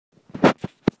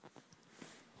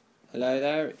Hello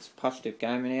there, it's Positive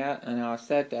Gaming here, and I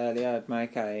said earlier I'd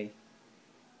make a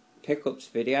pickups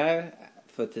video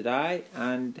for today,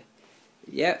 and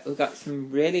yeah, we've got some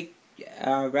really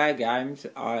rare games.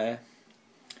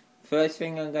 First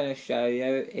thing I'm going to show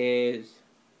you is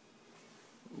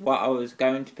what I was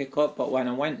going to pick up, but when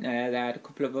I went there they had a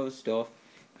couple of other stuff,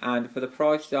 and for the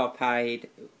price that I paid,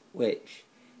 which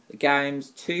the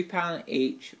games £2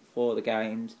 each for the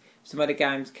games. Some of the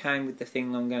games came with the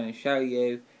thing I'm going to show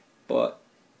you, but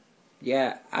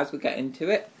yeah, as we get into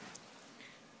it,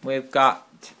 we've got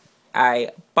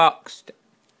a boxed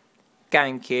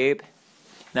GameCube.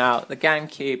 Now the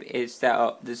GameCube is set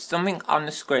up. There's something on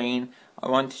the screen I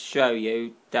want to show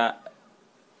you that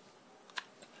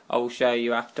I will show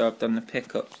you after I've done the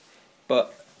pickups.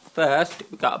 But first,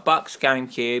 we've got a boxed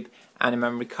GameCube and a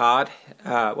memory card.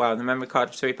 Well, the memory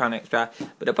card is £3 extra,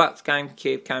 but the boxed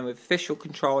GameCube came with official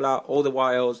controller, all the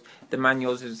wires, the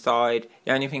manuals inside.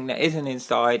 The only thing that isn't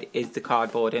inside is the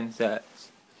cardboard inserts.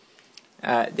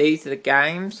 These are the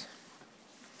games.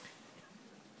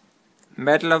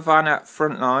 Medal of Honor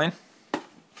Frontline.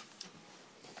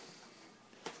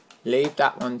 Leave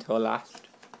that one till last.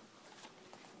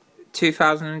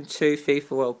 2002 FIFA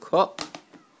World Cup.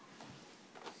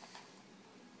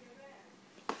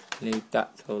 Leave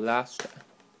that till last.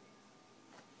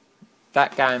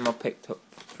 That game I picked up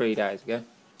 3 days ago.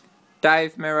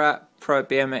 Dave Mirra Pro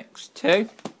BMX 2.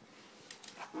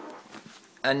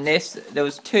 And this, there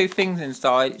was two things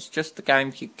inside. It's just the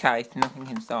GameCube case, nothing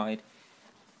inside.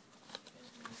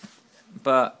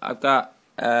 But I've got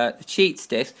the cheats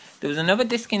disc. There was another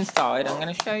disc inside. I'm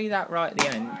going to show you that right at the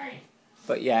end.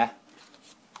 But yeah.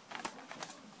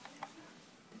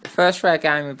 The first rare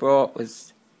game we brought was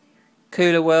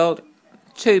Cooler World,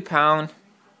 £2,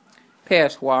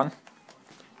 PS1.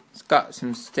 It's got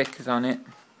some stickers on it,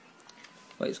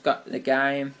 but it's got the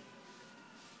game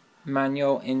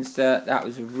manual insert. That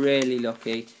was really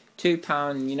lucky.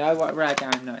 £2, you know what a rare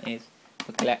game that is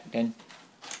for collecting.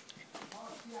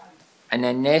 And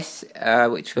then this,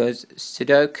 which was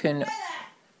Sudoku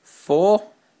 4,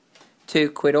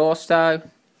 £2 also.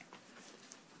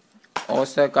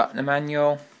 Also got the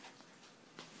manual.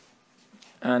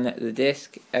 And the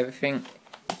disc, everything.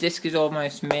 The disc is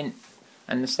almost mint,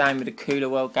 and the same with the Cooler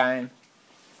World game.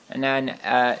 And then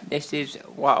this is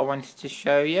what I wanted to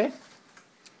show you.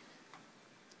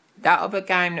 That other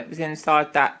game that was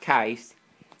inside that case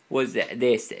was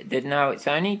this. No, it's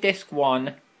only disc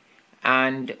 1,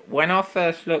 and when I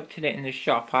first looked at it in the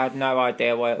shop, I had no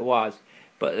idea what it was.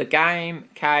 But the game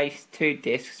case, 2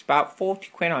 discs, about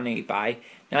 £40 on eBay.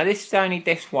 Now this is only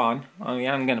disc 1. I mean,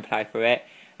 I'm going to play for it.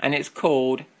 And it's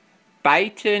called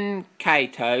Baton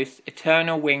Kaitos,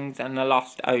 Eternal Wings and the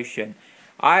Lost Ocean.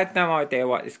 I had no idea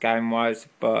what this game was,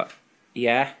 but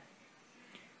yeah.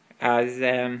 As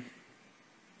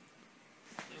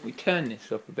we turn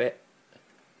this up a bit.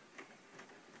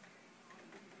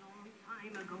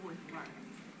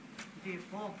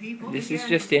 This is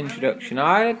just the introduction.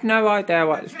 I had no idea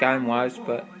what this game was,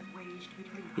 but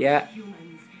yeah.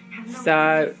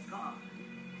 So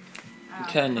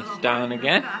turn this down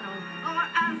again.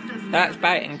 That's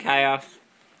Baton Chaos.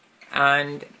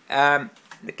 And the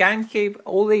GameCube,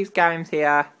 all these games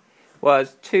here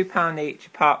was £2 each,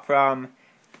 apart from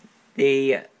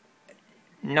the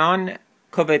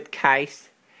non-covered case,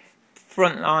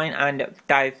 Frontline and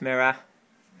Dave Mirra.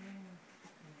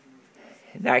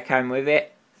 They came with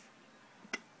it.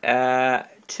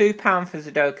 £2 for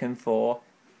Sudoku 4,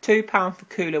 £2 for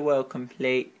Cooler World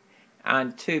Complete,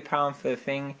 and £2 for the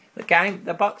thing.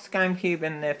 The box GameCube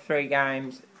and the 3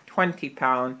 games,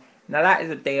 £20. Now that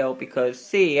is a deal because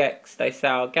CEX, they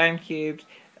sell GameCubes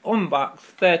unboxed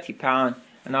 £30,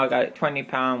 and I got it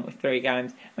 £20 with 3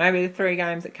 games. Maybe the 3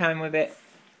 games that came with it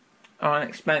aren't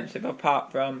expensive,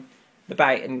 apart from the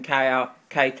Baton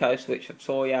Kaitos, which I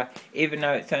saw you. Even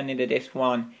though it's only the disc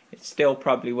 1, it's still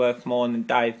probably worth more than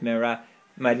Dave Mirra,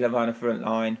 Medal of Honor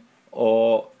Frontline,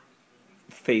 or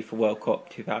FIFA World Cup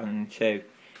 2002.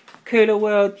 Cooler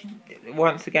World,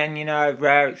 once again, you know,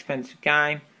 rare, expensive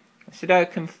game.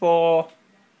 Sudoku 4,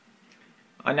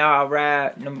 I know how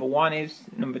rare number 1 is,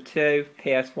 number 2,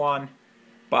 PS1.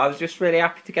 But I was just really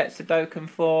happy to get Sudoku 4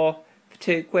 for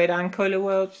 £2 and Cooler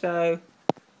World, so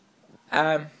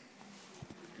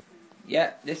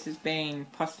yeah, this has been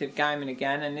Positive Gaming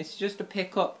again, and this is just a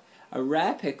pickup, a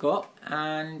rare pickup,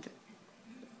 and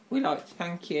we'd like to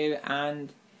thank you.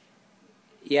 And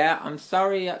yeah, I'm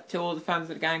sorry to all the fans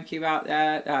of the GameCube out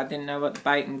there that I didn't know what the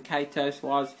Baton Kaitos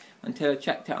was until I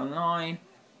checked it online.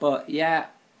 But yeah,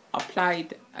 I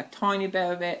played a tiny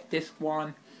bit of it, disc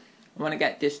 1, I want to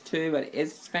get this too, but it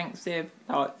is expensive,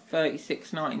 like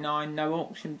 $36.99, no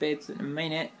auction bids at the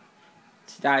minute,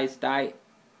 today's date.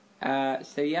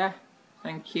 So yeah,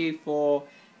 thank you for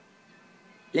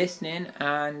listening,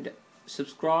 and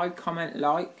subscribe, comment,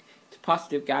 like to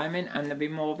Positive Gaming, and there'll be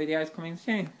more videos coming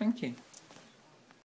soon. Thank you.